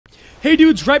Hey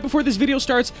dudes, right before this video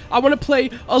starts, I want to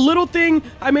play a little thing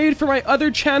I made for my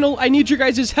other channel. I need your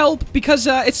guys' help because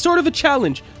it's sort of a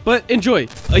challenge, but enjoy.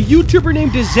 A YouTuber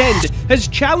named Zend has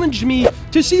challenged me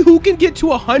to see who can get to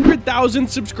 100,000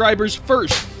 subscribers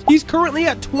first. He's currently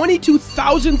at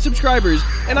 22,000 subscribers,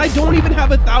 and I don't even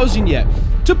have 1,000 yet.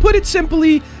 To put it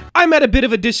simply, I'm at a bit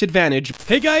of a disadvantage.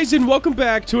 Hey guys, and welcome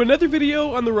back to another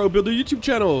video on the RoBuilder YouTube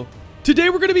channel.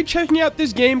 Today we're going to be checking out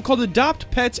this game called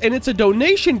Adopt Pets, and it's a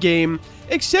donation game,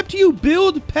 except you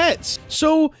build pets.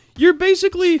 So you're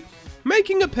basically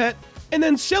making a pet and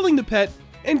then selling the pet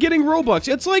and getting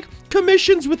Robux. It's like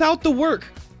commissions without the work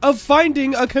of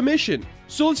finding a commission.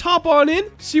 So let's hop on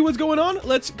in, see what's going on.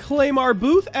 Let's claim our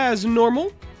booth as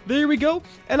normal. There we go.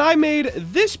 And I made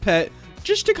this pet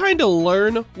just to kind of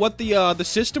learn what the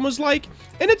system was like,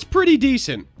 and it's pretty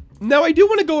decent. Now, I do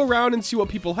want to go around and see what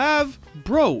people have.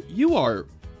 Bro, you are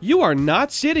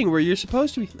not sitting where you're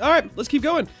supposed to be. All right, let's keep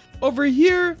going. Over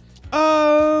here,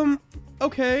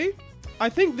 okay. I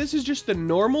think this is just the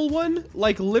normal one,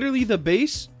 like literally the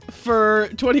base for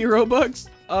 20 Robux.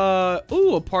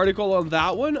 Ooh, a particle on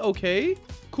that one. Okay.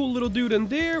 Cool little dude in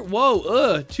there.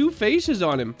 Whoa, two faces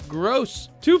on him. Gross.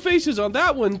 Two faces on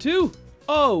that one, too.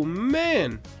 Oh,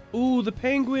 man. Ooh, the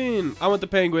penguin. I want the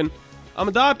penguin. I'm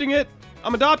adopting it.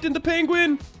 I'm adopting the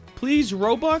penguin. Please,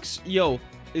 Robux. Yo,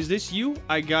 is this you?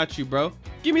 I got you, bro.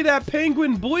 Give me that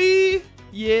penguin, boy.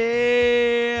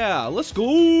 Yeah, let's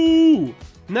go.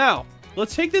 Now,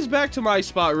 let's take this back to my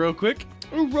spot real quick.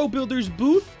 RoBuilder's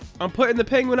booth. I'm putting the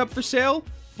penguin up for sale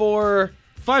for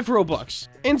 5 Robux.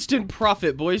 Instant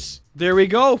profit, boys. There we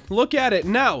go. Look at it.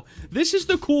 Now, this is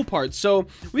the cool part. So,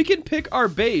 we can pick our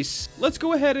base. Let's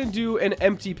go ahead and do an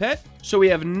empty pet. So, we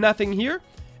have nothing here.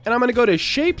 And I'm going to go to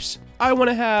shapes. I want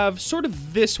to have sort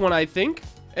of this one, I think.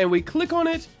 And we click on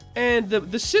it. And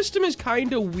the system is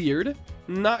kind of weird.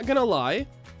 Not going to lie.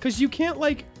 Because you can't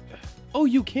like... Oh,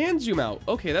 you can zoom out.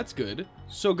 Okay, that's good.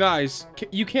 So, guys,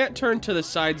 you can't turn to the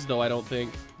sides, though, I don't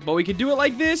think. But we can do it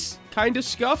like this. Kind of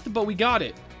scuffed, but we got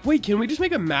it. Wait, can we just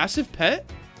make a massive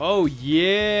pet? Oh,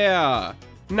 yeah.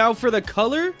 Now, for the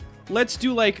color, let's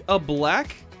do like a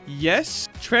black. Yes.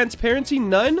 Transparency,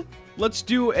 none. Let's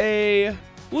do a...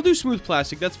 We'll do smooth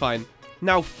plastic. That's fine.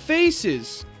 Now,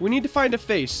 faces. We need to find a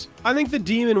face. I think the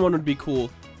demon one would be cool.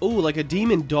 Oh, like a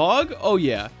demon dog? Oh,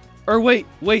 yeah. Or wait.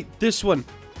 This one.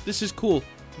 This is cool.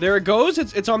 There it goes.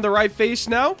 It's on the right face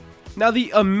now. Now, the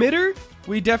emitter.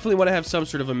 We definitely want to have some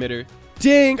sort of emitter.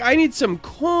 Dang, I need some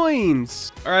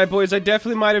coins. All right, boys. I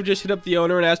definitely might have just hit up the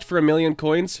owner and asked for 1,000,000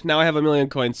 coins. Now I have 1,000,000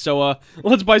 coins. So,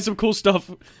 let's buy some cool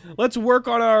stuff. Let's work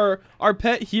on our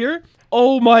pet here.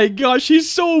 Oh my gosh,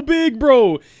 he's so big,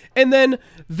 bro. And then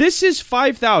this is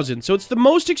 5,000. So it's the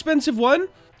most expensive one.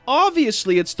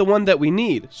 Obviously, it's the one that we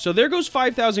need. So there goes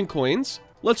 5,000 coins.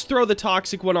 Let's throw the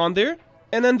toxic one on there.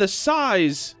 And then the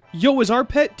size. Yo, is our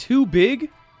pet too big?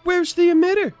 Where's the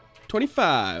emitter?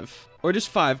 25. Or just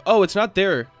 5. Oh, it's not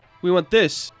there. We want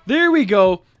this. There we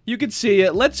go. You can see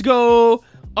it. Let's go.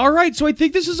 All right, so I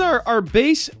think this is our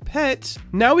base pet.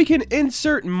 Now we can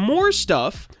insert more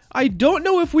stuff. I don't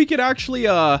know if we could actually,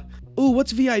 ooh,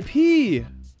 what's VIP?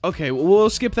 Okay, we'll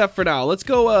skip that for now. Let's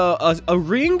go, a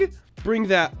ring. Bring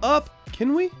that up.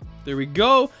 Can we? There we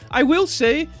go. I will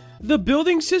say, the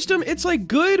building system, it's, like,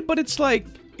 good, but it's, like,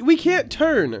 we can't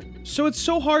turn. So it's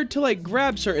so hard to, like,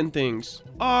 grab certain things.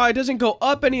 Oh, it doesn't go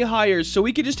up any higher, so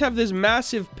we could just have this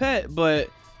massive pet, but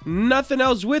nothing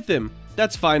else with him.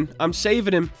 That's fine. I'm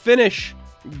saving him. Finish.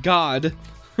 God.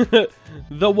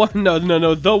 The one. No,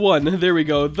 the one. There we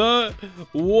go. The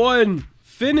one.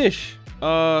 Finish.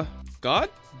 God?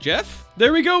 Jeff?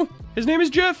 There we go. His name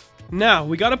is Jeff. Now,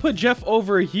 we gotta put Jeff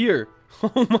over here.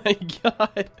 Oh my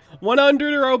god.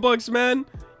 100 Robux, man.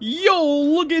 Yo,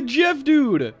 look at Jeff,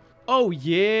 dude. Oh,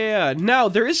 yeah. Now,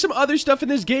 there is some other stuff in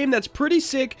this game that's pretty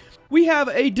sick. We have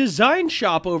a design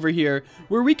shop over here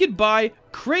where we could buy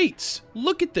crates.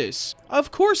 Look at this.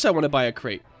 Of course I want to buy a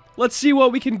crate. Let's see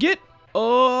what we can get.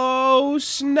 Oh,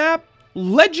 snap.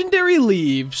 Legendary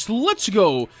leaves. Let's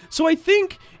go. So I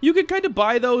think you could kind of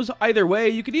buy those either way.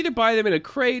 You could either buy them in a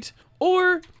crate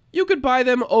or you could buy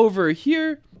them over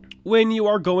here when you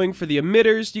are going for the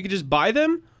emitters. You could just buy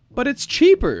them, but it's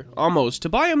cheaper almost to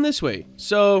buy them this way.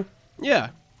 So,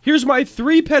 yeah. Here's my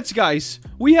 3 pets, guys.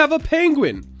 We have a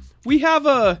penguin. We have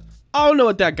a... I don't know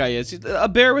what that guy is. A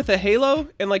bear with a halo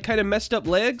and like kind of messed up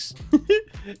legs.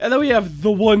 And then we have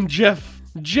the one Jeff.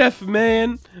 Jeff,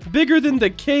 man. Bigger than the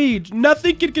cage.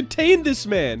 Nothing can contain this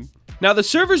man. Now, the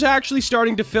server's actually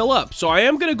starting to fill up. So I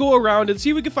am going to go around and see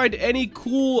if we can find any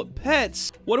cool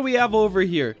pets. What do we have over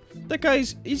here? That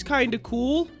guy's... he's kind of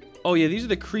cool. Oh, yeah, these are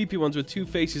the creepy ones with two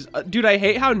faces. Dude, I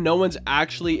hate how no one's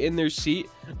actually in their seat.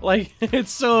 Like,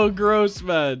 it's so gross,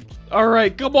 man. All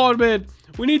right, come on, man.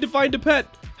 We need to find a pet.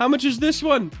 How much is this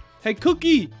one? Hey,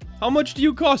 Cookie, how much do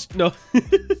you cost? No.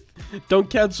 Don't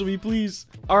cancel me, please.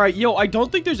 All right, yo, I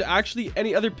don't think there's actually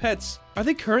any other pets. Are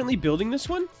they currently building this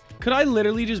one? Could I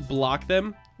literally just block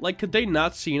them? Like, could they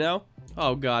not see now?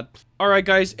 Oh, God. All right,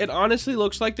 guys, it honestly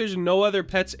looks like there's no other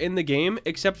pets in the game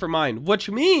except for mine, which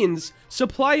means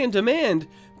supply and demand.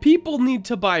 People need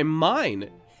to buy mine.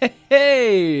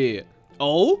 Hey.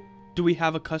 Oh, do we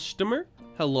have a customer?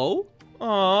 Hello?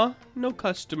 Aw, no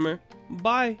customer.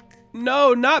 Bye.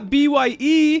 No, not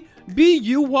BYE.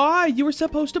 BUY. You were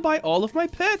supposed to buy all of my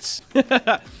pets.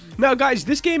 Now, guys,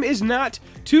 this game is not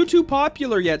too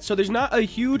popular yet, so there's not a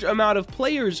huge amount of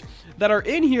players that are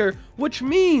in here, which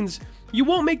means you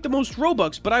won't make the most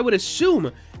Robux, but I would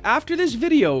assume after this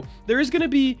video, there is going to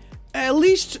be at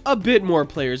least a bit more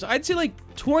players. I'd say like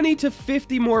 20 to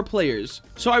 50 more players.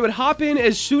 So I would hop in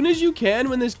as soon as you can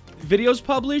when this video's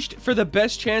published for the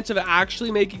best chance of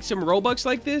actually making some Robux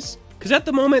like this. Because at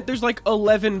the moment, there's like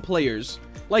 11 players.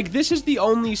 Like, this is the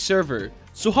only server.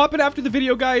 So hop in after the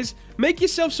video, guys. Make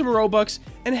yourself some Robux.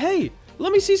 And hey,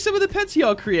 let me see some of the pets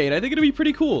y'all create. I think it'll be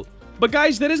pretty cool. But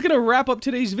guys, that is going to wrap up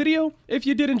today's video. If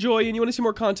you did enjoy and you want to see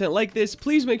more content like this,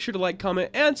 please make sure to like,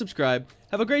 comment, and subscribe.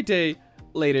 Have a great day.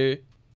 Later.